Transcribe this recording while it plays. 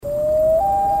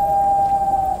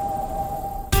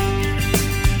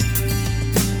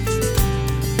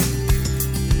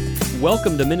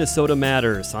Welcome to Minnesota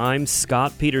Matters. I'm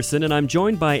Scott Peterson, and I'm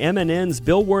joined by MNN's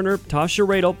Bill Werner, Tasha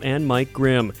Radel, and Mike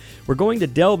Grimm. We're going to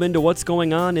delve into what's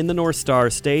going on in the North Star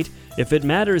State. If it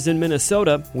matters in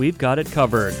Minnesota, we've got it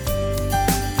covered.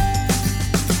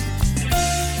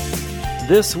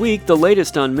 This week, the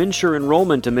latest on MNsure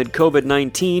enrollment amid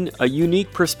COVID-19, a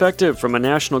unique perspective from a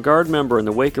National Guard member in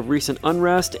the wake of recent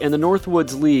unrest, and the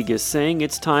Northwoods League is saying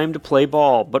it's time to play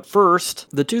ball. But first,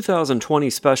 the 2020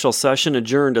 special session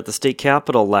adjourned at the state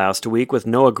capitol last week with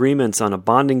no agreements on a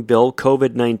bonding bill,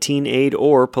 COVID-19 aid,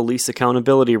 or police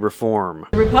accountability reform.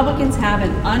 The Republicans have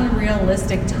an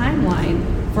unrealistic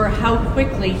timeline for how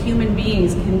quickly human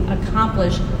beings can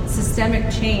accomplish systemic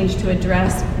change to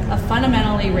address a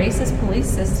fundamentally racist police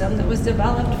system that was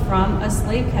developed from a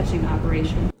slave-catching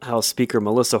operation. House Speaker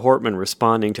Melissa Hortman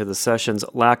responding to the session's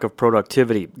lack of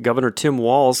productivity. Governor Tim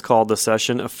Walz called the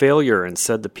session a failure and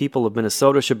said the people of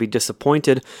Minnesota should be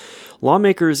disappointed.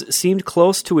 Lawmakers seemed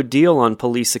close to a deal on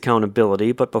police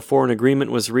accountability, but before an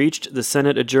agreement was reached, the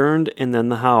Senate adjourned and then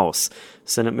the House.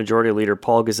 Senate Majority Leader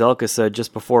Paul Gazelka said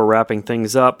just before wrapping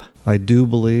things up, I do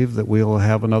believe that we will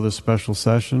have another special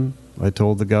session. I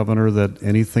told the governor that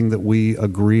anything that we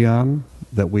agree on,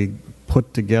 that we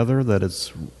put together, that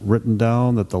it's written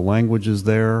down, that the language is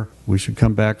there, we should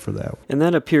come back for that. And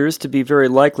that appears to be very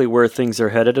likely where things are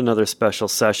headed, another special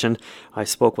session. I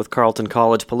spoke with Carleton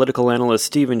College political analyst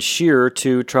Stephen Scheer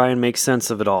to try and make sense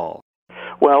of it all.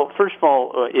 Well, first of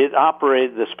all,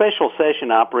 the special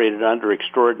session operated under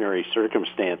extraordinary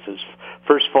circumstances.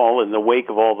 First of all, in the wake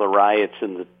of all the riots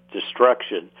and the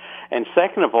destruction. And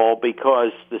second of all,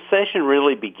 because the session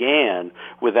really began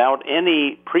without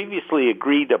any previously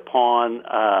agreed upon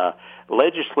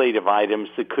legislative items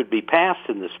that could be passed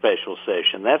in the special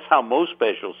session. That's how most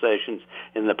special sessions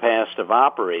in the past have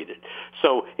operated.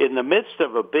 So in the midst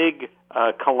of a big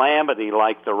calamity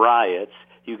like the riots,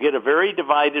 you get a very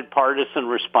divided partisan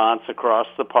response across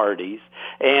the parties,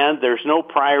 and there's no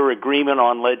prior agreement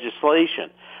on legislation.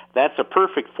 That's a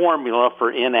perfect formula for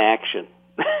inaction.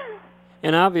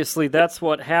 And obviously that's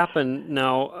what happened.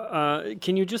 Now,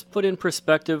 can you just put in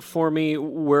perspective for me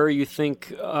where you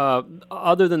think,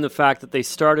 other than the fact that they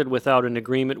started without an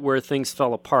agreement, where things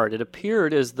fell apart? It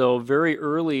appeared as though very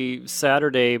early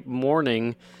Saturday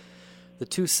morning, the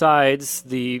two sides,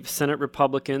 the Senate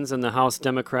Republicans and the House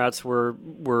Democrats, were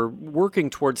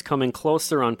working towards coming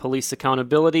closer on police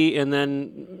accountability, and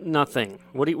then nothing.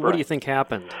 What do you think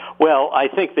happened? Well, I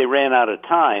think they ran out of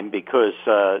time because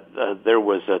there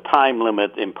was a time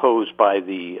limit imposed by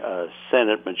the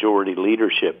Senate majority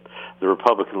leadership, the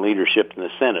Republican leadership in the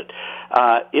Senate.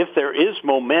 If there is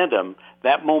momentum,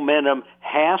 that momentum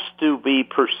has to be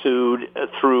pursued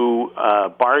through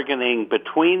bargaining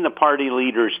between the party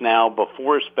leaders now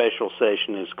before a special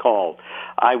session is called.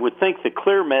 I would think the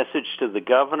clear message to the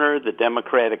governor, the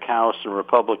Democratic House, and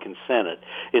Republican Senate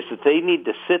is that they need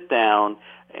to sit down,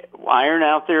 iron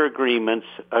out their agreements,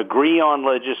 agree on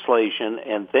legislation,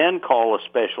 and then call a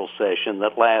special session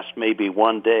that lasts maybe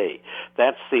one day.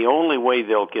 That's the only way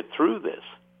they'll get through this.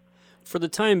 For the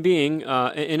time being,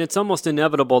 and it's almost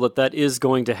inevitable that is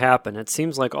going to happen. It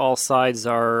seems like all sides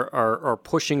are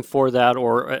pushing for that,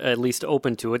 or at least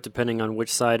open to it, depending on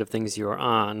which side of things you're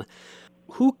on.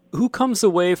 Who comes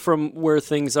away from where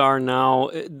things are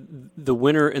now, the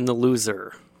winner and the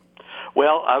loser?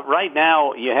 Well, right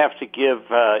now you have to give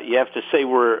you have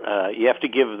to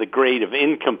give the grade of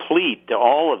incomplete to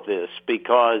all of this,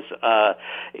 because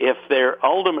if there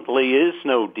ultimately is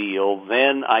no deal,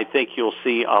 then I think you'll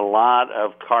see a lot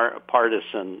of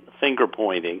partisan finger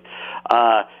pointing.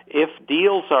 If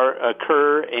deals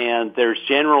occur and there's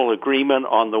general agreement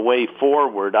on the way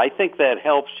forward, I think that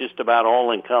helps just about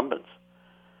all incumbents.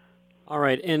 All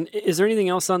right, and is there anything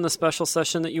else on the special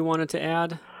session that you wanted to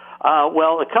add?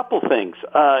 Well, a couple things.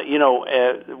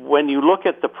 When you look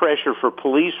at the pressure for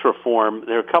police reform,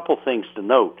 there are a couple things to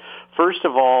note. First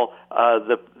of all,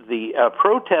 the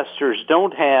protesters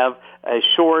don't have a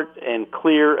short and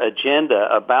clear agenda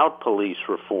about police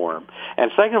reform.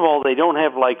 And second of all, they don't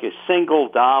have like a single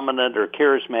dominant or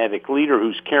charismatic leader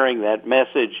who's carrying that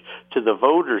message to the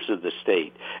voters of the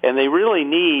state. And they really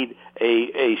need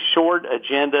a short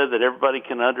agenda that everybody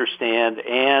can understand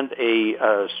and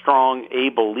a strong,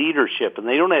 able leadership. And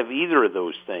they don't have either of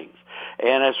those things.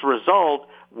 And as a result,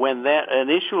 when an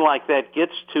issue like that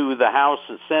gets to the House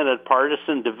and Senate,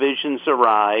 partisan divisions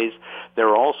arise. There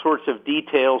are all sorts of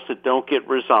details that don't get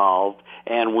resolved,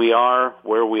 and we are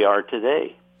where we are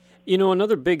today. You know,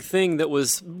 another big thing that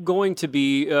was going to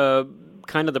be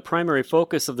kind of the primary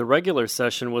focus of the regular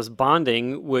session was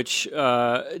bonding, which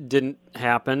didn't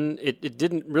happen. It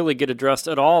didn't really get addressed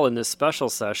at all in this special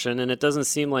session, and it doesn't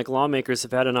seem like lawmakers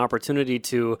have had an opportunity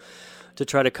to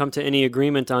try to come to any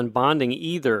agreement on bonding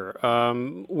either.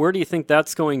 Where do you think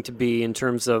that's going to be in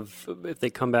terms of if they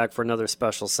come back for another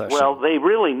special session? Well, they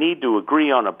really need to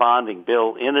agree on a bonding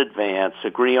bill in advance,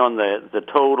 agree on the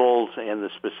totals and the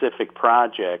specific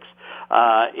projects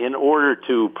in order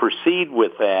to proceed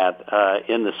with that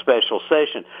in the special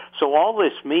session. So all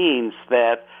this means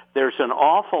that there's an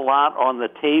awful lot on the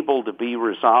table to be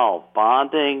resolved.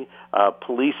 Bonding,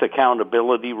 police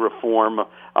accountability reform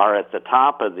are at the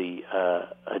top of the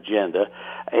agenda,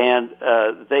 and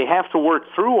they have to work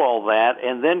through all that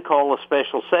and then call a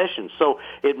special session. So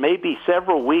it may be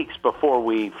several weeks before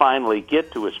we finally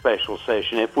get to a special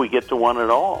session, if we get to one at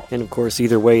all. And of course,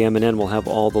 either way, MNN will have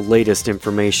all the latest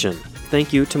information.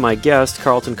 Thank you to my guest,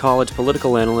 Carleton College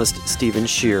political analyst Stephen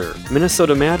Scheer.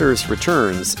 Minnesota Matters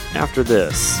returns after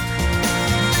this.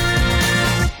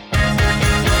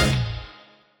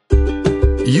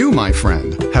 You, my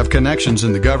friend, have connections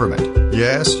in the government.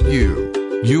 Yes, you.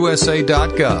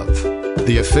 USA.gov,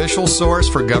 the official source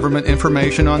for government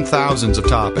information on thousands of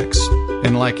topics.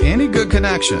 And like any good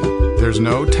connection, there's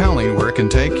no telling where it can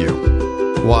take you.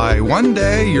 Why, one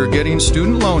day you're getting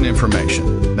student loan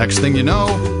information. Next thing you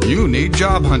know, you need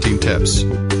job hunting tips.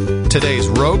 Today's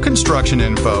road construction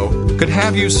info could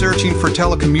have you searching for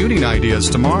telecommuting ideas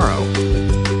tomorrow.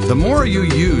 The more you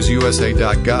use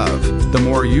USA.gov, the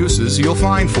more uses you'll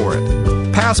find for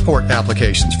it. Passport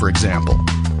applications, for example.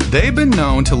 They've been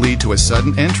known to lead to a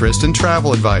sudden interest in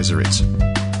travel advisories.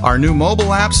 Our new mobile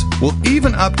apps will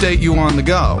even update you on the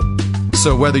go.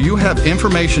 So whether you have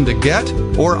information to get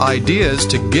or ideas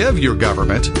to give your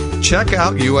government, check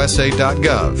out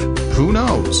USA.gov. Who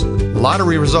knows?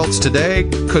 Lottery results today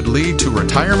could lead to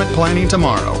retirement planning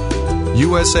tomorrow.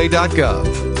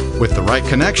 USA.gov. With the right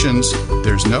connections,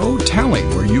 there's no telling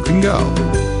where you can go.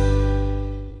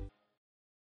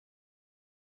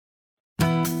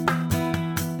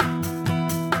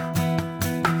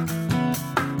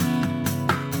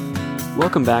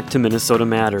 Welcome back to Minnesota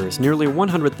Matters. Nearly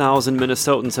 100,000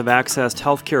 Minnesotans have accessed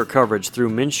health care coverage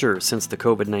through MNsure since the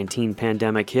COVID-19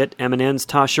 pandemic hit. MNN's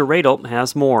Tasha Radel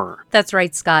has more. That's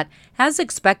right, Scott. As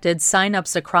expected,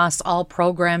 sign-ups across all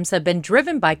programs have been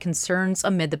driven by concerns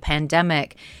amid the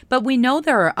pandemic. But we know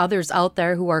there are others out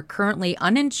there who are currently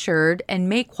uninsured and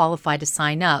may qualify to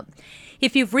sign up.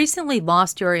 If you've recently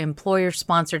lost your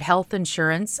employer-sponsored health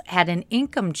insurance, had an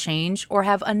income change, or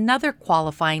have another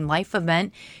qualifying life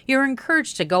event, you're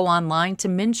encouraged to go online to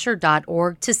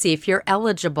MNsure.org to see if you're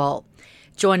eligible.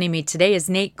 Joining me today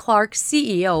is Nate Clark,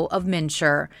 CEO of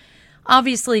MNsure.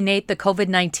 Obviously, Nate, the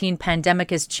COVID-19 pandemic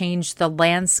has changed the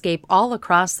landscape all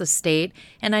across the state,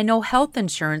 and I know health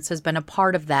insurance has been a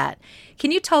part of that. Can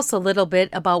you tell us a little bit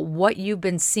about what you've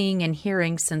been seeing and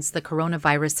hearing since the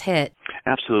coronavirus hit?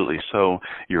 Absolutely. So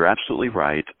you're absolutely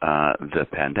right. The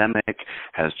pandemic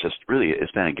has just really,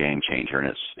 it's been a game changer,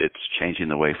 and it's changing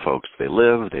the way folks, they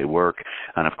live, they work,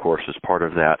 and of course, as part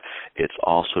of that, it's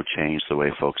also changed the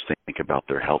way folks think about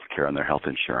their health care and their health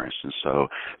insurance. And so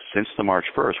since the March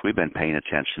 1st, we've been paying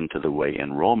attention to the way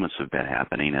enrollments have been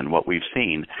happening, and what we've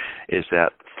seen is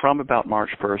that from about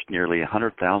March 1st, nearly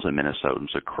 100,000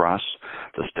 Minnesotans across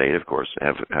the state, of course,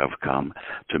 have come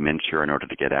to MNsure in order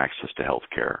to get access to health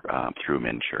care through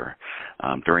MNsure.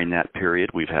 During that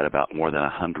period, we've had about more than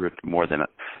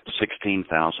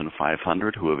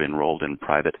 16,500 who have enrolled in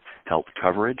private health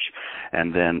coverage,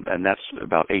 and that's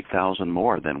about 8,000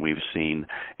 more than we've seen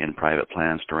in private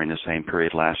plans during the same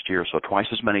period last year. So twice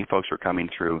as many folks are coming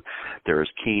through. There is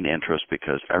keen interest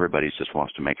because everybody just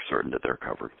wants to make certain that they're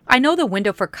covered. I know the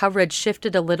window for coverage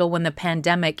shifted a little when the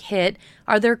pandemic hit.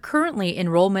 Are there currently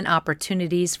enrollment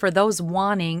opportunities for those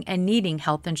wanting and needing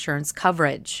health insurance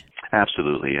coverage?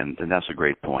 Absolutely, and that's a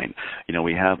great point. You know,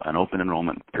 we have an open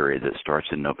enrollment period that starts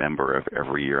in November of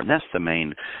every year, and that's the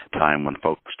main time when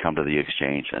folks come to the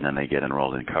exchange and then they get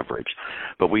enrolled in coverage.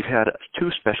 But we've had two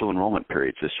special enrollment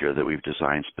periods this year that we've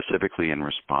designed specifically in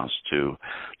response to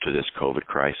this COVID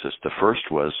crisis. The first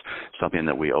was something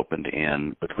that we opened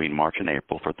in between March and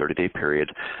April for a 30-day period.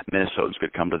 Minnesotans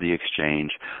could come to the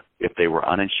exchange if they were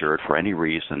uninsured for any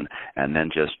reason and then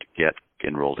just get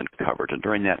enrolled in coverage. And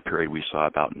during that period, we saw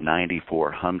about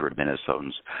 9,400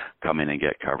 Minnesotans come in and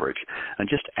get coverage. And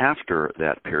just after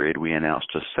that period, we announced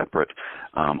a separate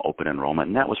open enrollment,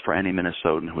 and that was for any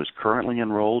Minnesotan who is currently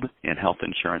enrolled in health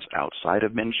insurance outside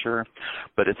of MNsure,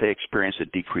 but if they experience a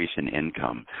decrease in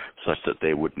income such that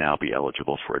they would now be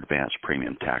eligible for advanced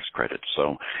premium tax credits.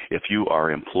 So if you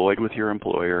are employed with your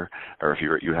employer, or if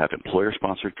you have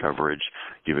employer-sponsored coverage,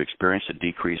 you've experienced a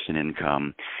decrease in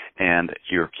income, and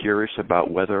you're curious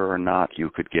about whether or not you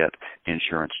could get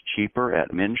insurance cheaper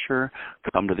at MNsure,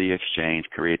 come to the exchange,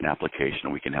 create an application,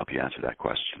 and we can help you answer that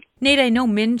question. Nate, I know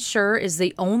MNsure is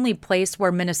the only place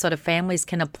where Minnesota families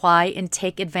can apply and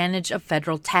take advantage of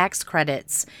federal tax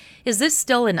credits. Is this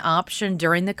still an option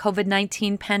during the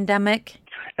COVID-19 pandemic?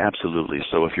 Absolutely.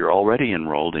 So if you're already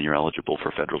enrolled and you're eligible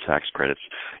for federal tax credits,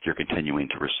 you're continuing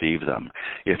to receive them.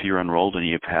 If you're enrolled and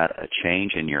you've had a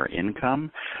change in your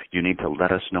income, you need to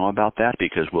let us know about that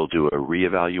because we'll do a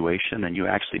reevaluation and you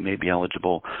actually may be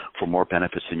eligible for more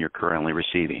benefits than you're currently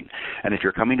receiving. And if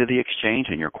you're coming to the exchange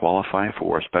and you're qualifying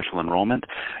for a special enrollment,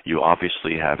 you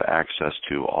obviously have access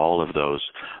to all of those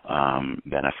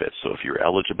benefits. So if you're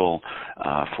eligible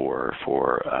for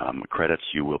credits,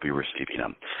 you will be receiving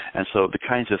them. And so the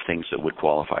kinds of things that would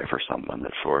qualify for someone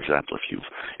that, for example,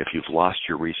 if you've lost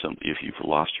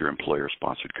your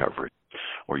employer-sponsored coverage,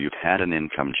 or you've had an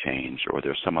income change, or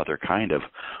there's some other kind of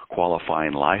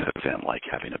qualifying life event like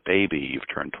having a baby, you've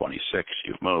turned 26,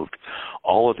 you've moved,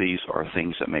 all of these are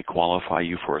things that may qualify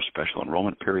you for a special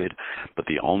enrollment period, but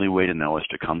the only way to know is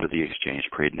to come to the exchange,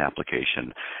 create an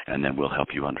application, and then we'll help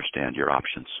you understand your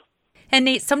options. And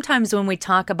Nate, sometimes when we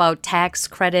talk about tax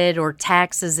credit or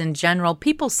taxes in general,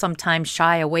 people sometimes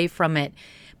shy away from it.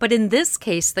 But in this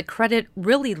case, the credit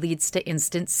really leads to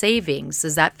instant savings.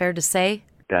 Is that fair to say?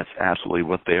 That's absolutely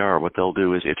what they are. What they'll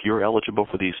do is if you're eligible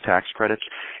for these tax credits,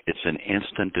 it's an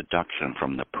instant deduction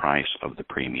from the price of the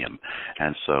premium.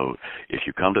 And so if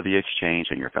you come to the exchange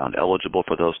and you're found eligible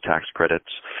for those tax credits,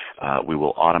 we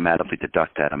will automatically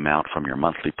deduct that amount from your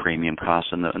monthly premium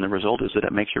costs. And the result is that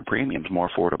it makes your premiums more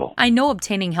affordable. I know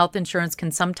obtaining health insurance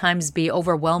can sometimes be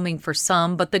overwhelming for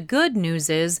some, but the good news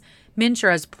is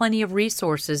MNsure has plenty of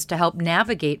resources to help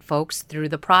navigate folks through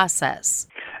the process.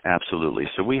 Absolutely.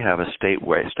 So we have a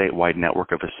statewide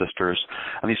network of assisters,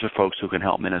 and these are folks who can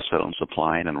help Minnesotans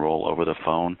apply and enroll over the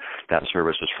phone. That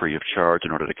service is free of charge.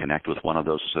 In order to connect with one of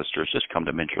those assisters, just come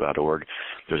to MNsure.org.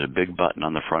 There's a big button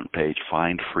on the front page,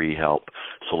 Find Free Help.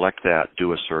 Select that,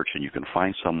 do a search, and you can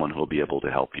find someone who will be able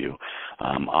to help you.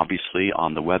 Obviously,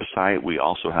 on the website, we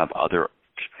also have other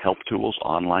help tools,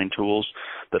 online tools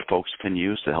that folks can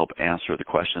use to help answer the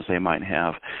questions they might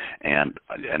have. And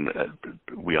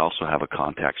we also have a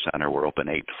contact center. We're open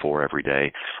 8 to 4 every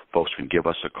day. Folks can give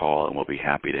us a call, and we'll be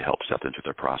happy to help set them through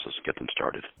their process and get them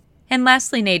started. And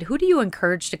lastly, Nate, who do you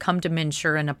encourage to come to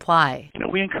MNsure and apply?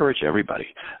 We encourage everybody.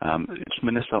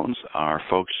 Minnesotans are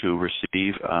folks who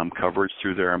receive coverage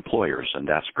through their employers, and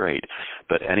that's great.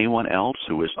 But anyone else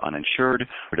who is uninsured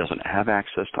or doesn't have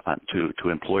access to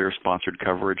employer-sponsored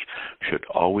coverage should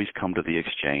always come to the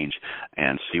exchange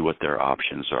and see what their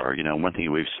options are. One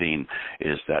thing we've seen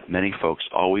is that many folks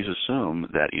always assume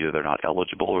that either they're not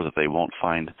eligible or that they won't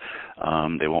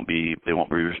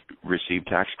receive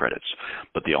tax credits.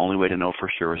 But the only way to know for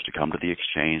sure is to come to the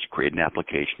exchange, create an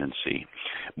application, and see.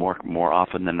 More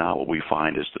often than not, what we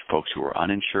find is that folks who are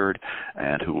uninsured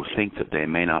and who think that they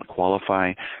may not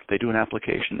qualify, they do an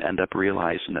application, end up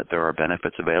realizing that there are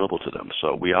benefits available to them.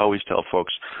 So we always tell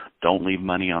folks, don't leave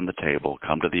money on the table.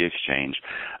 Come to the exchange,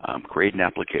 create an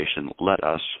application, let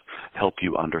us help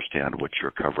you understand what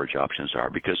your coverage options are,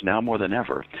 because now more than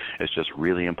ever, it's just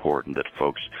really important that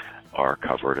folks are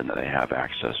covered and that they have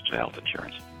access to health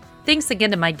insurance. Thanks again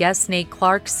to my guest, Nate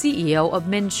Clark, CEO of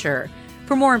MNsure.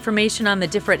 For more information on the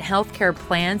different healthcare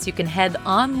plans, you can head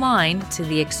online to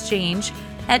the exchange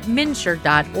at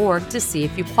MNsure.org to see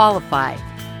if you qualify.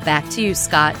 Back to you,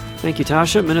 Scott. Thank you,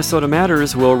 Tasha. Minnesota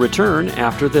Matters will return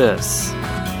after this.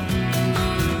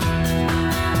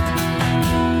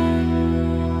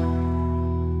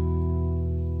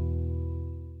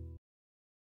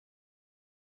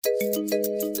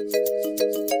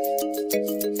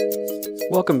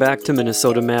 Welcome back to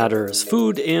Minnesota Matters.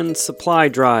 Food and supply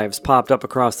drives popped up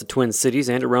across the Twin Cities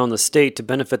and around the state to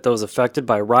benefit those affected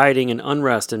by rioting and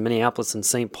unrest in Minneapolis and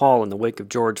St. Paul in the wake of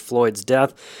George Floyd's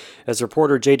death. As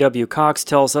reporter J.W. Cox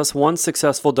tells us, one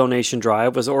successful donation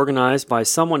drive was organized by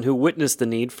someone who witnessed the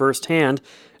need firsthand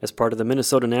as part of the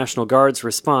Minnesota National Guard's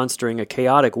response during a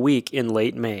chaotic week in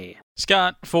late May.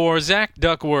 Scott, for Zach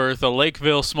Duckworth, a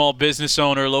Lakeville small business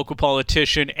owner, local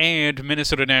politician, and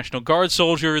Minnesota National Guard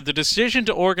soldier, the decision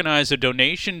to organize a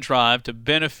donation drive to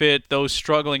benefit those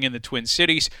struggling in the Twin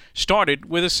Cities started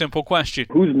with a simple question.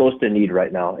 Who's most in need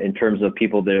right now in terms of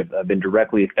people that have been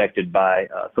directly affected by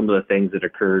some of the things that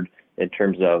occurred in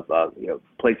terms of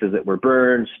places that were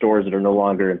burned, stores that are no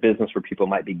longer in business where people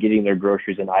might be getting their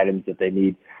groceries and items that they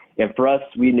need. And for us,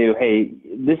 we knew, hey,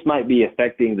 this might be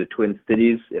affecting the Twin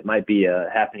Cities. It might be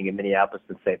happening in Minneapolis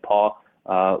and St. Paul.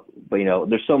 But,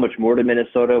 there's so much more to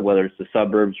Minnesota, whether it's the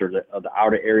suburbs or the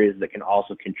outer areas that can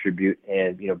also contribute.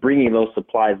 And, bringing those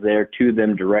supplies there to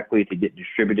them directly to get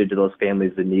distributed to those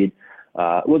families in need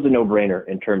was a no-brainer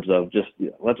in terms of just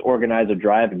let's organize a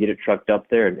drive and get it trucked up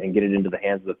there and get it into the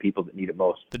hands of the people that need it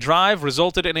most. The drive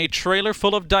resulted in a trailer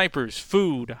full of diapers,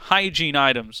 food, hygiene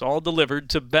items, all delivered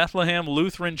to Bethlehem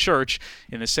Lutheran Church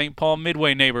in the St. Paul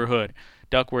Midway neighborhood.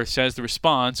 Duckworth says the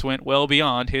response went well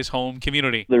beyond his home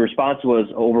community. The response was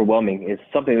overwhelming. It's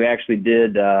something we actually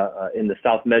did in the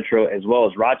South Metro as well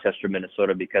as Rochester,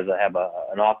 Minnesota, because I have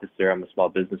an office there. I'm a small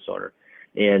business owner.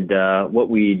 And what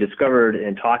we discovered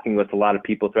in talking with a lot of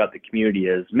people throughout the community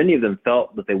is many of them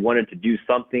felt that they wanted to do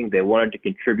something. They wanted to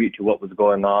contribute to what was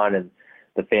going on, and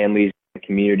the families and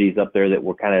communities up there that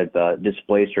were kind of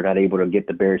displaced or not able to get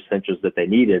the bare essentials that they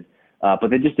needed.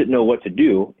 But they just didn't know what to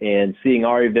do. And seeing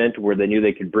our event where they knew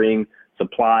they could bring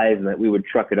supplies and that we would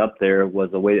truck it up there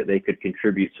was a way that they could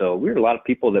contribute. So we had a lot of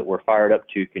people that were fired up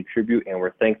to contribute, and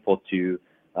we're thankful to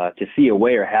see a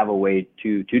way or have a way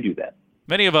to do that.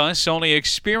 Many of us only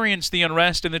experienced the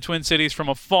unrest in the Twin Cities from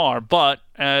afar, but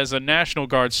as a National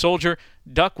Guard soldier,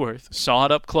 Duckworth saw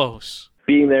it up close.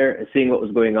 Being there and seeing what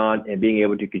was going on and being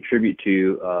able to contribute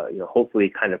to,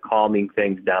 hopefully kind of calming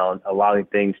things down, allowing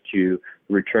things to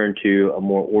return to a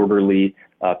more orderly,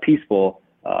 peaceful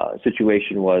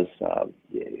situation was,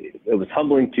 it was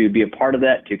humbling to be a part of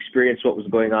that, to experience what was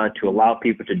going on, to allow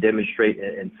people to demonstrate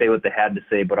and say what they had to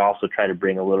say, but also try to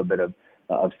bring a little bit of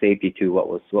safety to what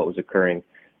was occurring.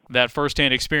 That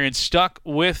firsthand experience stuck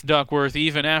with Duckworth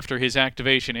even after his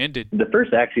activation ended. The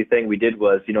first actually thing we did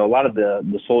was, a lot of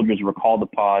the soldiers were called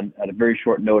upon at a very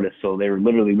short notice. So we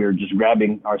were just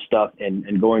grabbing our stuff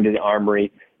and going to the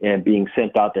armory and being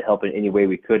sent out to help in any way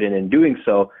we could. And in doing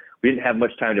so, we didn't have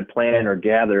much time to plan or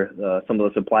gather some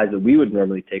of the supplies that we would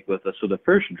normally take with us. So the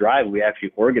first drive we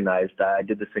actually organized, I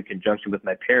did this in conjunction with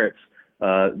my parents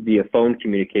via phone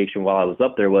communication while I was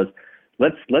up there, was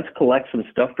let's collect some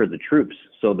stuff for the troops.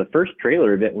 So the first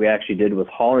trailer event we actually did was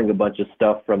hauling a bunch of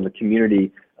stuff from the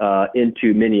community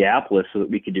into Minneapolis so that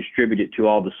we could distribute it to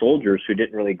all the soldiers who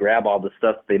didn't really grab all the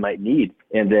stuff they might need.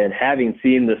 And then having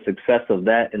seen the success of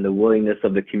that and the willingness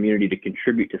of the community to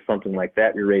contribute to something like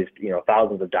that, we raised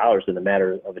thousands of dollars in a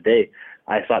matter of a day.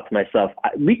 I thought to myself,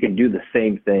 we can do the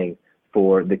same thing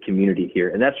for the community here.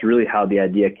 And that's really how the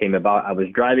idea came about. I was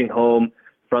driving home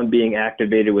from being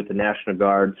activated with the National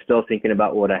Guard, still thinking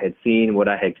about what I had seen, what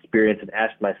I had experienced, and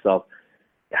asked myself,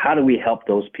 how do we help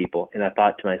those people? And I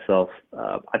thought to myself,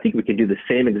 I think we can do the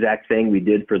same exact thing we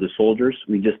did for the soldiers.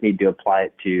 We just need to apply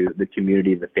it to the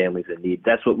community and the families in need.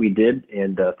 That's what we did,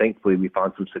 and thankfully we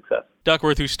found some success.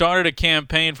 Duckworth, who started a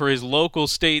campaign for his local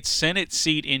state Senate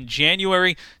seat in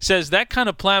January, says that kind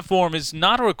of platform is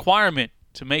not a requirement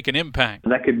to make an impact.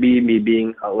 And that could be me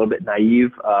being a little bit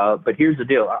naive, but here's the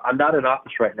deal. I'm not in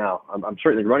office right now. I'm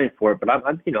certainly running for it, but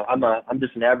I'm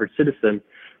just an average citizen,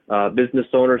 business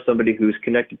owner, somebody who's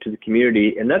connected to the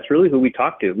community, and that's really who we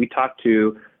talk to. We talk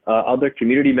to other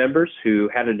community members who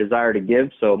had a desire to give.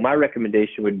 So my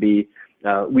recommendation would be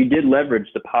we did leverage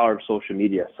the power of social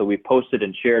media. So we posted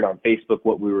and shared on Facebook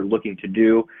what we were looking to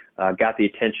do, got the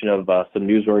attention of some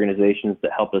news organizations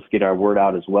that helped us get our word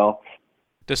out as well.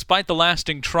 Despite the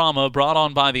lasting trauma brought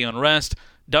on by the unrest,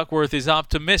 Duckworth is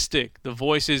optimistic the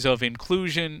voices of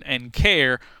inclusion and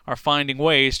care are finding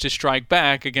ways to strike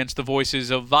back against the voices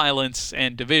of violence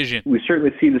and division. We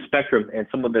certainly see the spectrum, and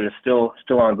some of it is still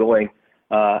ongoing.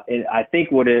 And I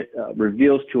think what it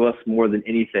reveals to us more than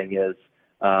anything is,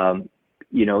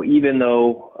 even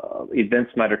though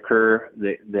events might occur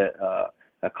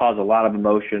that cause a lot of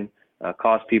emotion,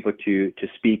 cause people to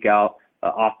speak out,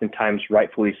 oftentimes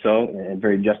rightfully so, and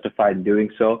very justified in doing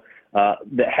so,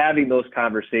 that having those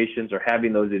conversations or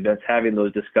having those events, having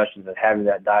those discussions and having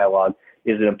that dialogue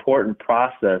is an important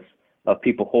process of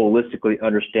people holistically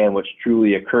understand what's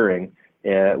truly occurring,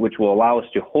 which will allow us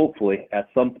to hopefully at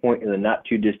some point in the not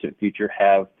too distant future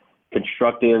have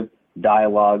constructive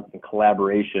dialogue and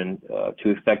collaboration to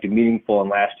effect a meaningful and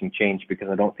lasting change, because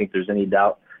I don't think there's any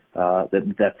doubt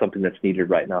that's something that's needed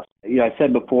right now. I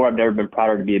said before, I've never been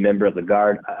prouder to be a member of the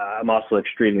Guard. I'm also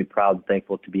extremely proud and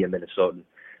thankful to be a Minnesotan.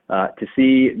 to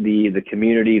see the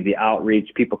community, the outreach,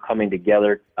 people coming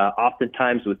together,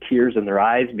 oftentimes with tears in their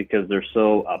eyes because they're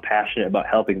so passionate about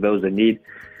helping those in need,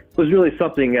 was really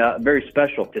something very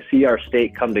special. To see our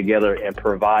state come together and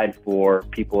provide for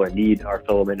people in need, our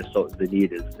fellow Minnesotans in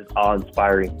need, is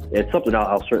awe-inspiring. It's something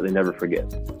I'll certainly never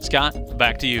forget. Scott,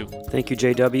 back to you. Thank you,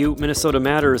 JW. Minnesota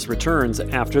Matters returns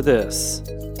after this.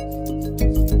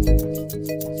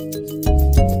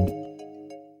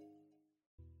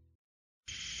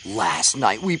 Last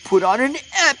night we put on an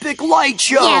epic light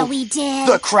show. Yeah, we did.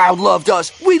 The crowd loved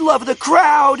us. We love the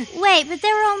crowd. Wait, but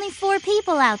there were only 4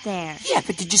 people out there. Yeah,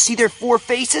 but did you see their 4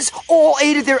 faces? All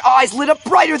 8 of their eyes lit up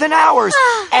brighter than ours.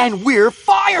 And we're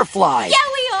fireflies. Yeah,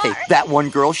 we are. Hey, that one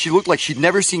girl, she looked like she'd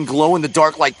never seen glow in the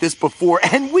dark like this before,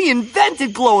 and we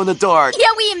invented glow in the dark.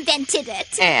 Yeah, we invented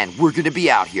it. And we're gonna be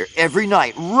out here every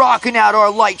night rocking out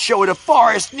our light show at a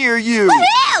forest near you.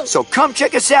 Woohoo! So come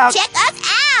check us out. Check us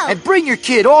out. And bring your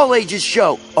kid, all ages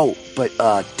show. Oh, but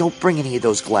don't bring any of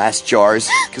those glass jars,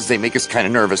 because they make us kind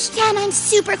of nervous. Yeah, and I'm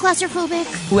super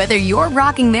claustrophobic. Whether you're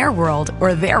rocking their world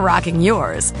or they're rocking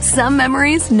yours, some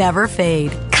memories never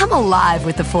fade. Come alive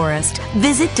with the forest.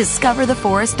 Visit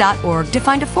discovertheforest.org to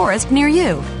find a forest near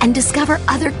you and discover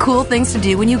other cool things to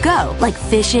do when you go, like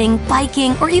fishing,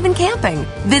 biking, or even camping.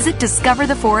 Visit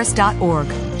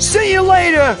discovertheforest.org. See you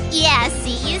later! Yeah,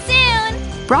 see you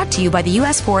soon. Brought to you by the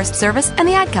U.S. Forest Service and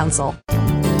the Ad Council.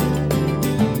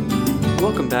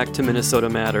 Welcome back to Minnesota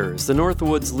Matters. The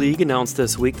Northwoods League announced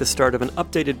this week the start of an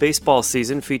updated baseball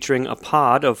season featuring a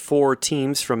pod of 4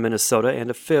 teams from Minnesota and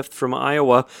a 5th from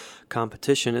Iowa.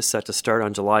 Competition is set to start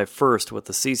on July 1st, with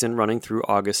the season running through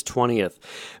August 20th.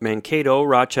 Mankato,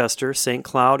 Rochester, St.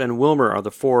 Cloud, and Wilmer are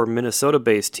the 4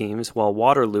 Minnesota-based teams, while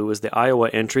Waterloo is the Iowa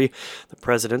entry. The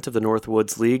president of the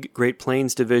Northwoods League, Great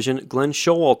Plains Division, Glenn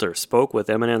Showalter, spoke with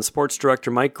MNN Sports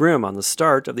Director Mike Grimm on the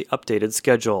start of the updated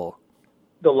schedule.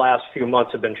 The last few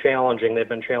months have been challenging. They've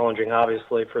been challenging,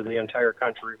 obviously, for the entire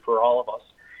country, for all of us.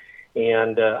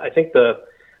 And I think the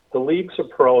league's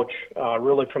approach,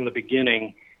 really from the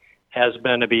beginning, has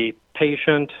been to be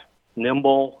patient,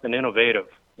 nimble, and innovative.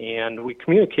 And we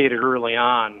communicated early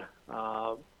on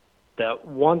that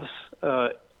once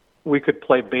we could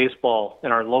play baseball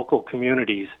in our local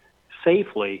communities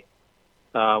safely,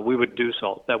 we would do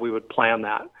so, that we would plan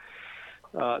that.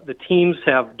 The teams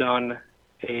have done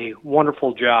a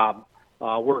wonderful job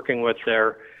working with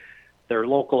their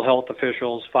local health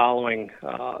officials, following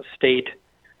state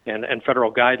and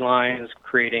federal guidelines,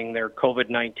 creating their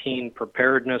COVID-19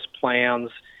 preparedness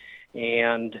plans,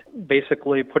 and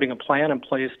basically putting a plan in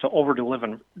place to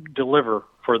deliver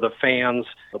for the fans,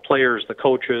 the players, the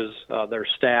coaches, their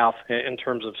staff, in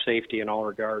terms of safety in all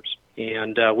regards.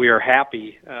 And we are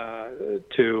happy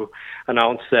to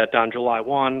announce that on July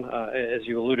 1, as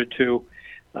you alluded to,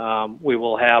 we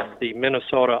will have the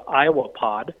Minnesota-Iowa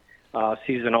pod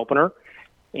season opener,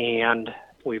 and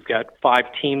we've got 5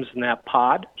 teams in that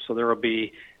pod, so there will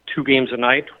be 2 games a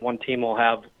night. One team will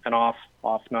have an off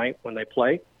night when they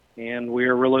play, and we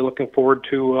are really looking forward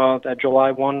to that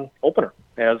July 1 opener,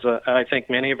 as I think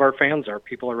many of our fans are.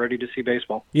 People are ready to see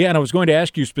baseball. Yeah, and I was going to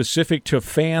ask you specific to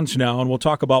fans now, and we'll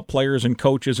talk about players and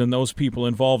coaches and those people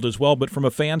involved as well, but from a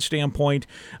fan standpoint,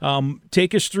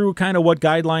 take us through kind of what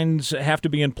guidelines have to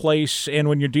be in place, and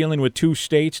when you're dealing with 2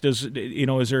 states, is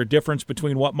there a difference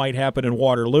between what might happen in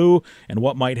Waterloo and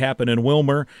what might happen in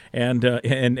Wilmer, and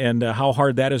how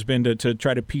hard that has been to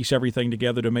try to piece everything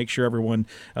together to make sure everyone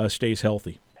stays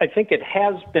healthy? I think it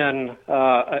has been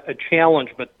a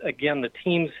challenge, but again, the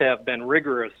teams have been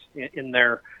rigorous in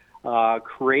their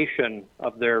creation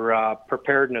of their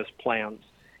preparedness plans,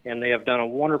 and they have done a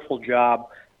wonderful job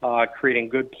creating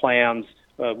good plans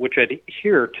which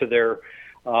adhere to their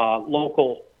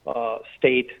local,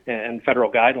 state, and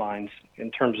federal guidelines in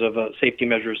terms of safety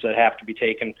measures that have to be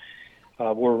taken.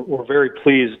 We're very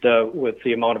pleased with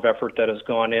the amount of effort that has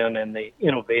gone in and the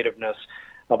innovativeness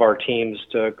of our teams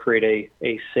to create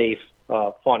a safe,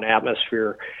 fun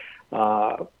atmosphere.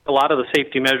 A lot of the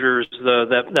safety measures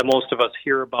that most of us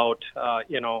hear about,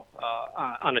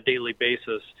 on a daily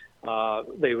basis,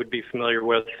 they would be familiar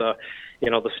with.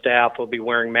 The staff will be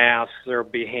wearing masks. There will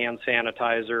be hand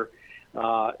sanitizer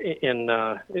in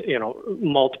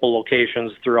multiple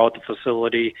locations throughout the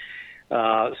facility.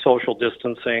 Social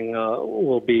distancing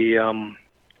will be,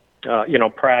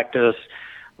 practiced.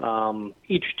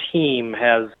 Each team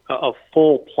has a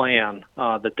full plan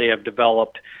that they have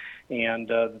developed,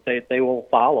 and they will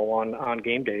follow on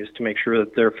game days to make sure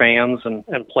that their fans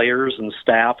and players and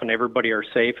staff and everybody are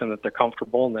safe and that they're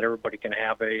comfortable and that everybody can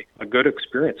have a good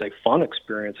experience, a fun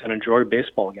experience, and enjoy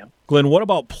baseball again. Glenn, what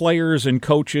about players and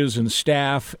coaches and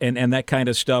staff and that kind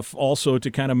of stuff also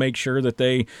to kind of make sure that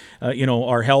they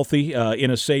are healthy in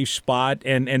a safe spot,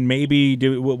 and maybe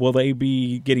will they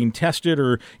be getting tested,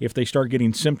 or if they start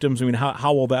getting symptoms, I mean,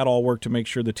 how will that all work to make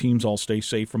sure the teams all stay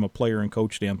safe from a player and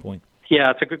coach standpoint? Yeah,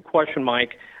 it's a good question,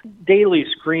 Mike. Daily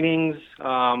screenings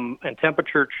and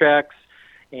temperature checks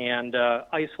and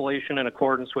isolation in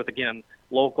accordance with, again,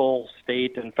 local,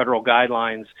 state, and federal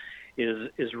guidelines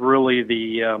is really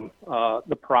the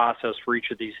process for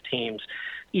each of these teams.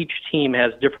 Each team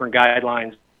has different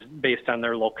guidelines based on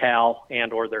their locale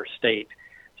and or their state.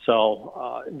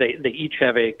 So they each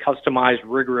have a customized,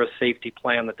 rigorous safety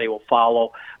plan that they will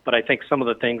follow. But I think some of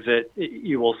the things that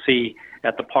you will see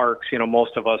at the parks,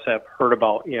 most of us have heard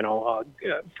about,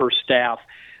 for staff,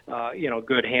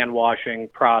 good hand washing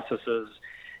processes,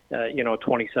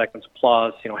 20 seconds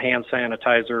plus, hand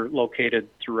sanitizer located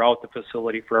throughout the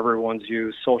facility for everyone's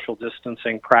use, social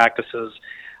distancing practices,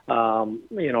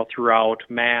 throughout,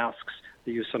 masks,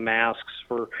 the use of masks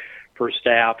for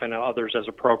staff and others as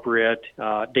appropriate,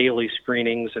 daily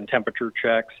screenings and temperature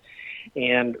checks.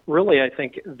 And really, I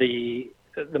think the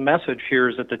message here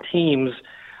is that the teams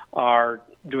are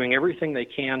doing everything they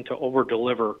can to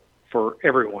over-deliver for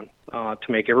everyone, to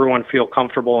make everyone feel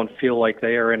comfortable and feel like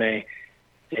they are in a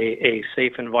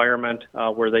safe environment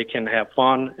where they can have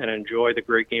fun and enjoy the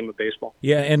great game of baseball.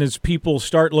 Yeah, and as people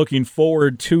start looking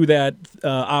forward to that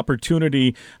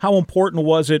opportunity, how important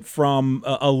was it from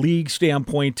a league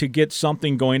standpoint to get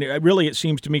something going? Really, it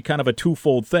seems to me kind of a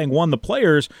twofold thing. One, the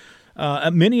players.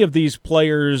 Many of these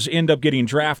players end up getting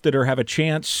drafted or have a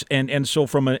chance, and so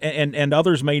and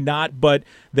others may not, but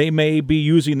they may be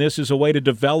using this as a way to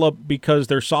develop because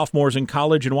they're sophomores in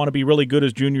college and want to be really good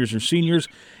as juniors or seniors.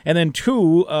 And then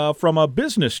two, from a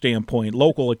business standpoint,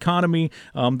 local economy.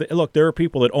 Look, there are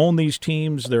people that own these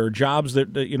teams. There are jobs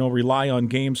that rely on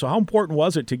games. So how important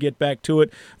was it to get back to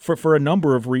it for a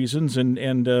number of reasons? And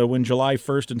when July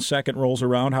 1st and 2nd rolls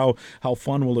around, how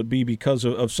fun will it be because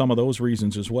of some of those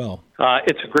reasons as well?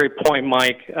 It's a great point,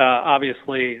 Mike.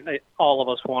 Obviously, all of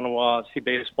us want to see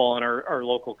baseball in our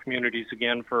local communities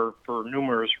again for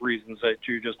numerous reasons that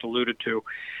you just alluded to.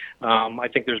 I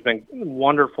think there's been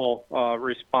wonderful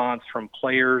response from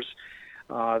players.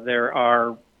 There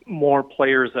are more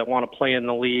players that want to play in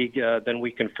the league than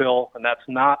we can fill, and that's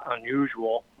not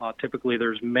unusual. Typically,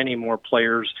 there's many more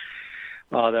players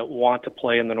that want to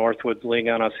play in the Northwoods League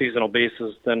on a seasonal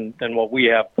basis than what we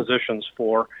have positions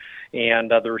for.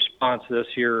 And the response this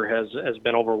year has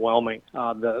been overwhelming.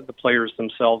 The players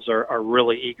themselves are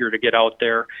really eager to get out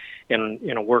there and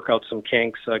work out some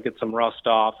kinks, get some rust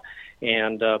off,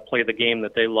 and play the game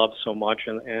that they love so much.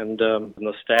 And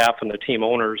the staff and the team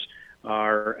owners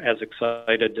are as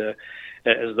excited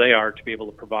as they are to be able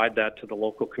to provide that to the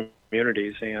local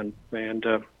communities. And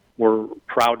we're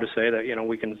proud to say that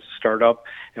we can start up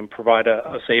and provide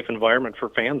a safe environment for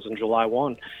fans in July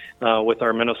 1 with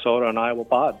our Minnesota and Iowa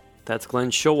pod. That's Glenn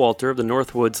Showalter of the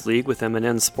Northwoods League with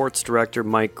MNN Sports Director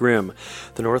Mike Grimm.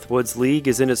 The Northwoods League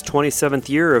is in its 27th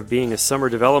year of being a summer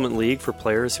development league for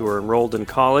players who are enrolled in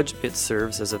college. It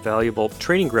serves as a valuable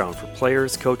training ground for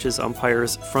players, coaches,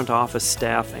 umpires, front office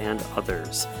staff, and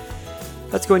others.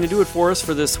 That's going to do it for us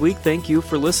for this week. Thank you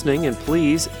for listening, and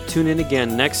please tune in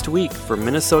again next week for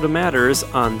Minnesota Matters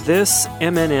on this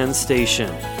MNN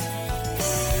station.